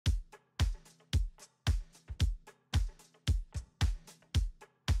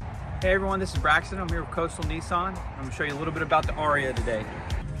Hey everyone, this is Braxton. I'm here with Coastal Nissan. I'm going to show you a little bit about the Ariya today.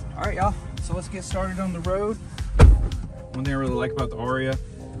 All right, y'all, so let's get started on the road. One thing I really like about the Ariya,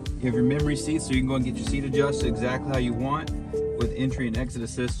 you have your memory seat, so you can go and get your seat adjusted exactly how you want with entry and exit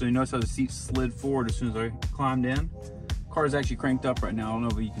assist. So you notice how the seat slid forward as soon as I climbed in. The car is actually cranked up right now. I don't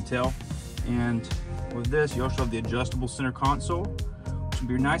know if you can tell. And with this, you also have the adjustable center console, which would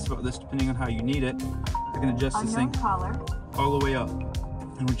be nice about this depending on how you need it. I can adjust this thing all the way up.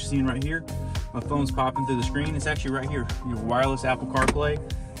 And what you're seeing right here, my phone's popping through the screen. It's actually right here. You have wireless Apple CarPlay,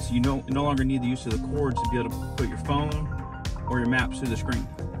 so you no longer need the use of the cords to be able to put your phone or your maps through the screen.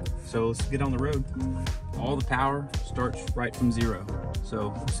 So let's get on the road. All the power starts right from zero.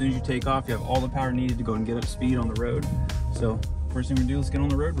 So as soon as you take off, you have all the power needed to go and get up speed on the road. So first thing we do, let's get on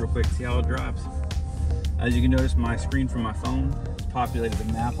the road real quick, see how it drives. As you can notice, my screen from my phone has populated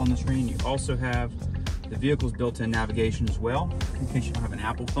the map on the screen. You also have the vehicle's built-in navigation as well, in case you don't have an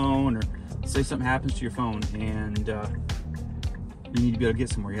Apple phone, or say something happens to your phone and you need to be able to get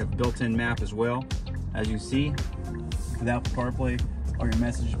somewhere. You have a built-in map as well. As you see, with Apple CarPlay, all your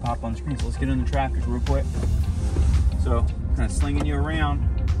messages pop on the screen. So let's get in the traffic real quick. So kind of slinging you around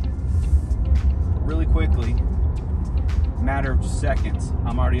really quickly, matter of seconds.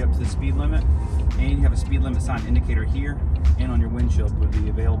 I'm already up to the speed limit, and you have a speed limit sign indicator here, and on your windshield would be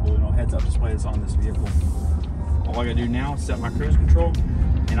available, heads up display that's on this vehicle. All I gotta do now is set my cruise control,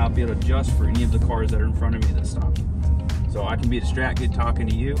 and I'll be able to adjust for any of the cars that are in front of me that stop. So I can be distracted talking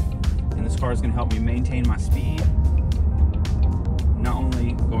to you, and this car is gonna help me maintain my speed, not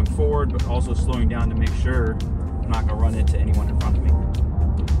only going forward, but also slowing down to make sure I'm not gonna run into anyone in front of me.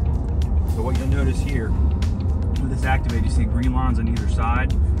 So what you'll notice here, with this activated, you see green lines on either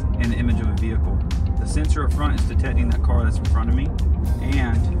side and the image of a vehicle. The sensor up front is detecting that car that's in front of me,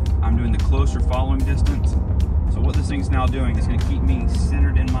 and I'm doing the closer following distance. So what this thing's now doing is going to keep me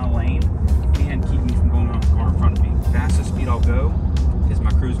centered in my lane and keep me from going on the car in front of me. The fastest speed I'll go is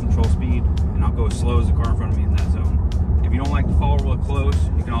my cruise control speed, and I'll go as slow as the car in front of me in that zone. If you don't like to follow real close,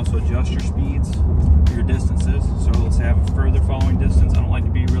 you can also adjust your speeds, your distances. So let's say I have a further following distance. I don't like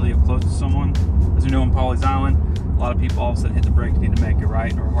to be really up close to someone. As we know, in Pawleys Island, a lot of people all of a sudden hit the brakes, need to make a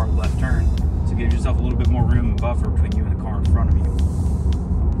right or a hard left turn. So give yourself a little bit more room and buffer between you and the car in front of you.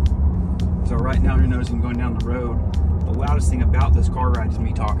 So right now you're noticing going down the road, the loudest thing about this car ride is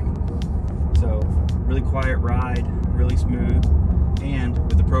me talking. So really quiet ride, really smooth, and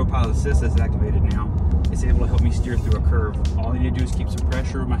with the Pro Pilot Assist that's activated now, it's able to help me steer through a curve. All I need to do is keep some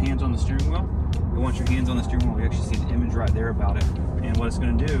pressure with my hands on the steering wheel. And once your hands on the steering wheel, you actually see the image right there about it. And what it's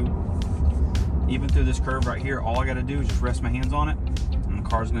going to do, even through this curve right here, all I got to do is just rest my hands on it, and the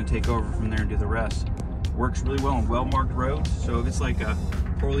car's going to take over from there and do the rest. Works really well on well-marked roads, so if it's like a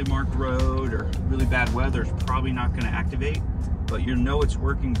poorly marked road or really bad weather, it's probably not going to activate, but you know it's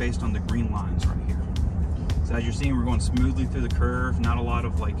working based on the green lines right here. So as you're seeing, we're going smoothly through the curve, not a lot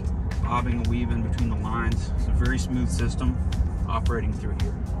of like bobbing and weaving between the lines. It's a very smooth system operating through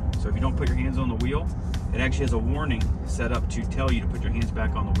here. So if you don't put your hands on the wheel, it actually has a warning set up to tell you to put your hands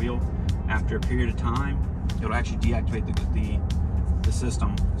back on the wheel. After a period of time, it'll actually deactivate the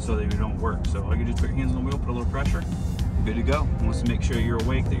system so that it don't work. So all you just put your hands on the wheel, put a little pressure, you're good to go. It wants to make sure you're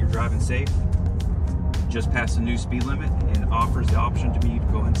awake, that you're driving safe. Just passed the new speed limit, and offers the option to me to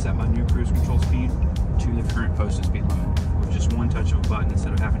go ahead and set my new cruise control speed to the current posted speed limit with just one touch of a button,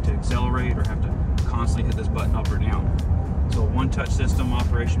 instead of having to accelerate or have to constantly hit this button up or down. So a one-touch system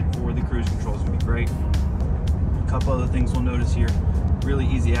operation for the cruise control is going to be great. A couple other things we'll notice here: really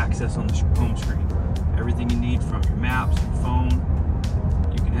easy access on the home screen. Everything you need from your maps, your phone.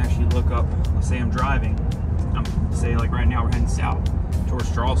 You can actually look up, let's say I'm driving, say like right now we're heading south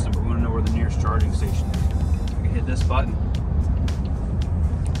towards Charleston, but we want to know where the nearest charging station is. I can hit this button.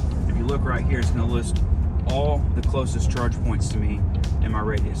 If you look right here, it's going to list all the closest charge points to me in my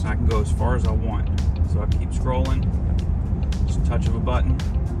radius, and I can go as far as I want. So I can keep scrolling, just a touch of a button.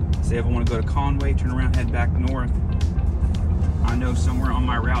 Say if I want to go to Conway, turn around, head back north, I know somewhere on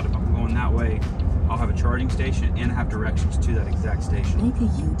my route, if I'm going that way, I'll have a charging station and have directions to that exact station. Make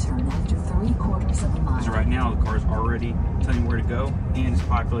a U-turn after 3/4 of a mile. So right now the car's already telling me where to go, and it's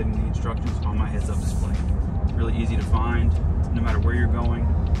populating the instructions on my heads-up display. It's really easy to find, no matter where you're going.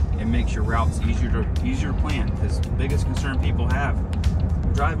 It makes your routes easier to plan, because the biggest concern people have,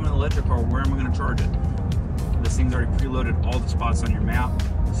 I'm driving an electric car, where am I going to charge it? This thing's already preloaded all the spots on your map,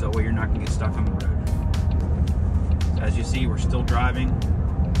 so that way you're not going to get stuck on the road. So as you see, we're still driving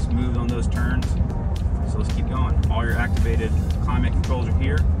smooth on those turns. So let's keep going. All your activated climate controls are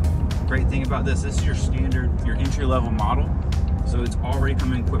here. Great thing about this is your standard, your entry-level model. So it's already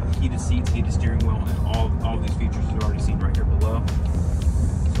coming equipped with heated seats, heated steering wheel, and all of these features you've already seen right here below.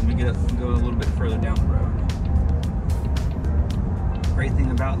 So Let me go a little bit further down the road. Great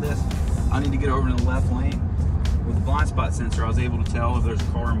thing about this, I need to get over to the left lane. With the blind spot sensor, I was able to tell if there's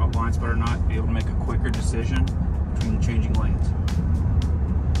a car in my blind spot or not, be able to make a quicker decision between the changing lanes.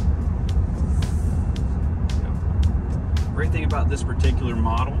 Great thing about this particular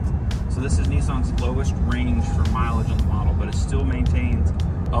model, so this is Nissan's lowest range for mileage on the model, but it still maintains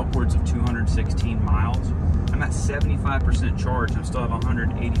upwards of 216 miles. I'm at 75% charged. I still have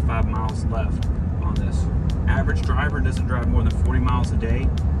 185 miles left on this. Average driver doesn't drive more than 40 miles a day,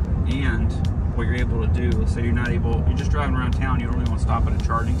 and what you're able to do, let's say you're just driving around town, you don't really want to stop at a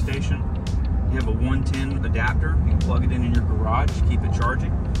charging station. You have a 110 adapter, you can plug it in your garage, keep it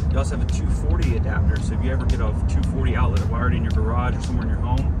charging. You also have a 240 adapter, so if you ever get a 240 outlet wired in your garage or somewhere in your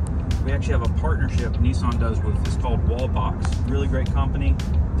home, we actually have a partnership Nissan does with, it's called Wallbox. Really great company.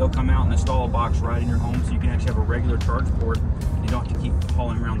 They'll come out and install a box right in your home, so you can actually have a regular charge port. You don't have to keep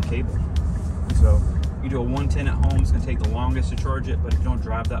hauling around the cable. So you do a 110 at home, it's going to take the longest to charge it, but if you don't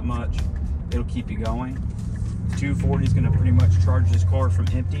drive that much, it'll keep you going. The 240 is going to pretty much charge this car from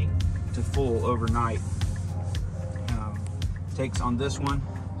empty to full overnight. Takes on this one,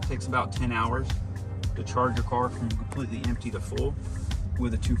 takes about 10 hours to charge your car from completely empty to full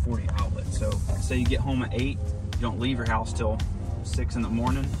with a 240 outlet. So say you get home at 8, you don't leave your house till 6 in the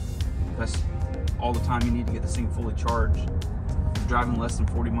morning. That's all the time you need to get this thing fully charged. If you're driving less than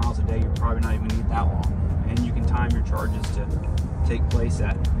 40 miles a day, you're probably not even need that long. And you can time your charges to take place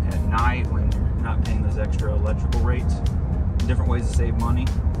at night when you're not paying those extra electrical rates. Different ways to save money.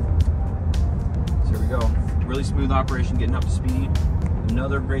 So here we go. Really smooth operation, getting up to speed.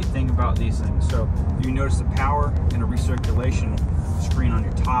 Another great thing about these things, so you notice the power and a recirculation screen on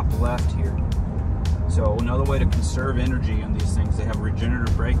your top left here. So another way to conserve energy on these things, they have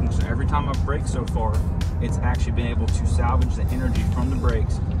regenerative braking. So every time I've braked so far, it's actually been able to salvage the energy from the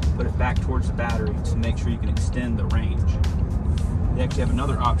brakes, put it back towards the battery to make sure you can extend the range. They actually have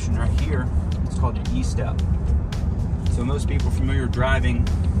another option right here. It's called your E-step. So most people are familiar with driving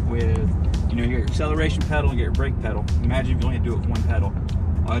with, you get your acceleration pedal and get your brake pedal. Imagine if you only do it with one pedal.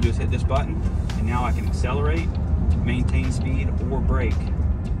 All I do is hit this button, and now I can accelerate, maintain speed, or brake.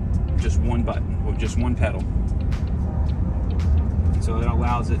 Just one button, with just one pedal. So it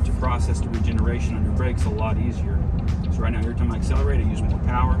allows it to process the regeneration on your brakes a lot easier. So right now, every time I accelerate, I use more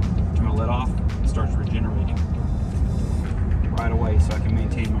power. Every time I let off, it starts regenerating right away, so I can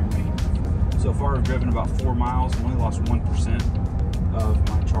maintain my range. So far, I've driven about 4 miles and only lost 1% of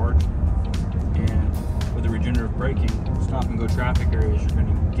my charge. And with the regenerative braking, stop and go traffic areas, you're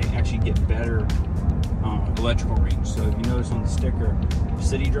going to actually get better electrical range. So if you notice on the sticker,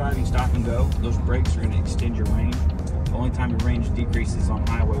 city driving, stop and go, those brakes are going to extend your range. The only time your range decreases on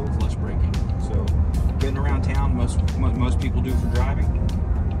highway with less braking. So getting around town, most people do for driving,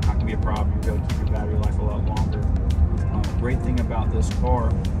 not going to be a problem. You'll be able to keep your battery life a lot longer. Great thing about this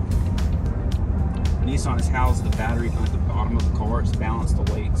car, Nissan has housed the battery at the bottom of the car. It's balanced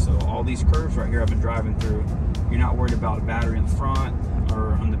the weight. So all these curves right here I've been driving through, you're not worried about a battery in the front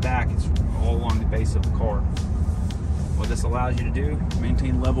or on the back. It's all along the base of the car. What this allows you to do,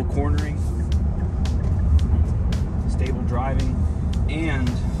 maintain level cornering, stable driving, and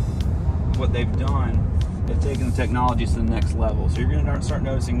what they've done, they've taken the technology to the next level. So you're going to start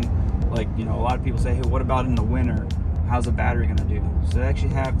noticing, like, a lot of people say, hey, what about in the winter? How's the battery going to do? So they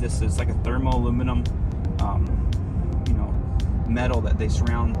actually have this, it's like a thermo aluminum, metal that they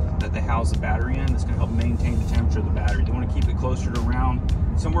house the battery in. That's going to help maintain the temperature of the battery. They want to keep it closer to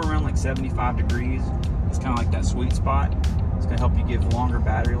somewhere around like 75 degrees. It's kind of like that sweet spot. It's going to help you give longer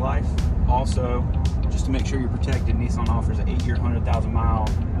battery life. Also, just to make sure you're protected, Nissan offers an 8-year, 100,000-mile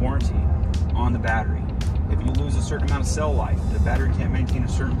warranty on the battery. If you lose a certain amount of cell life, the battery can't maintain a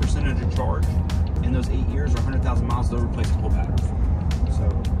certain percentage of charge, in those 8 years or 100,000 miles, they'll replace the whole battery. So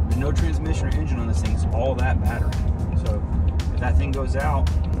there's no transmission or engine on this thing. It's all that battery. So if that thing goes out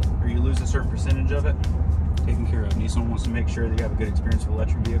or you lose a certain percentage of it, taken care of. Nissan wants to make sure that you have a good experience with an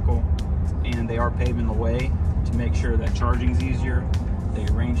electric vehicle, and they are paving the way to make sure that charging is easier, that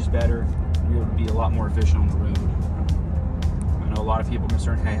your range is better, you'll be a lot more efficient on the road. I know a lot of people are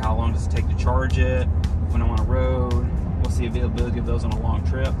concerned, hey, how long does it take to charge it when I'm on a road? What's the availability of those on a long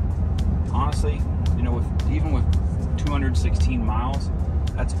trip? Honestly, even with 216 miles,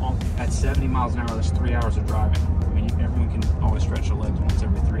 at 70 miles an hour, that's 3 hours of driving. I mean, everyone can always stretch their legs once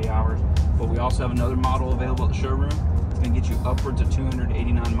every 3 hours. But we also have another model available at the showroom. It's going to get you upwards of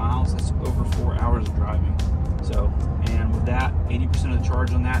 289 miles. That's over 4 hours of driving. So, and with that, 80% of the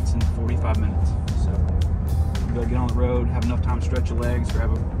charge on that's in 45 minutes. So, you go get on the road, have enough time to stretch your legs,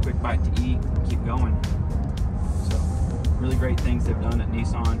 grab a quick bite to eat, keep going. So, Really great things they've done at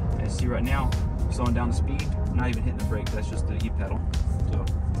Nissan. As you see right now, slowing down the speed, not even hitting the brake, that's just the E-pedal. So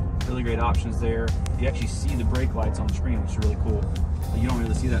really great options there. You actually see the brake lights on the screen, which is really cool. You don't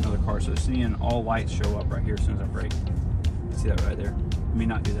really see that in other cars, so seeing all lights show up right here as soon as I brake. You see that right there. Let me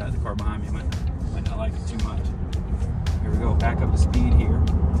not do that. The car behind me might not like it too much. Here we go, back up to speed here.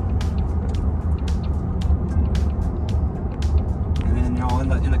 And then, you know,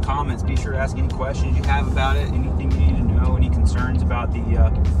 in the comments, be sure to ask any questions you have about it, anything you need to know, any concerns about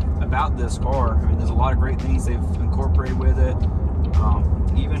about this car. I mean, there's a lot of great things they've incorporated with it.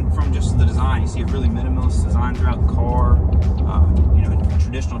 Even from just the design, you see a really minimalist design throughout the car. You know,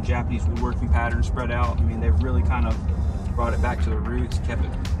 traditional Japanese woodworking patterns spread out. I mean, they've really kind of brought it back to the roots, kept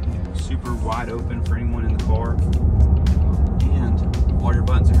it, you know, super wide open for anyone in the car. And all your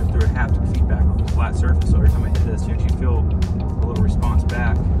buttons are through a haptic feedback on the flat surface, so every time I hit this, you actually feel a little response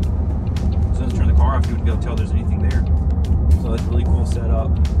back. As soon as I turn the car off, you would be able to tell there's anything there. So it's a really cool setup.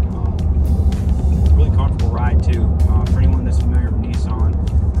 Really comfortable ride too. For anyone that's familiar with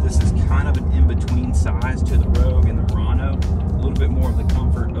Nissan, this is kind of an in-between size to the Rogue and the Murano. A little bit more of the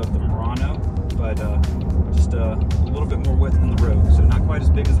comfort of the Murano, but just a little bit more width than the Rogue. So not quite as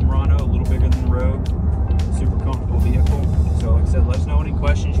big as the Murano, a little bigger than the Rogue. Super comfortable vehicle. So like I said, let us know any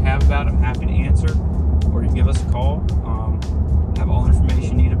questions you have about it. I'm happy to answer, or you can give us a call. Have all the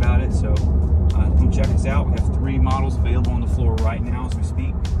information you need about it. So come check us out. We have 3 models available on the floor right now as we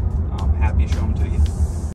speak. I'm happy to show them to you.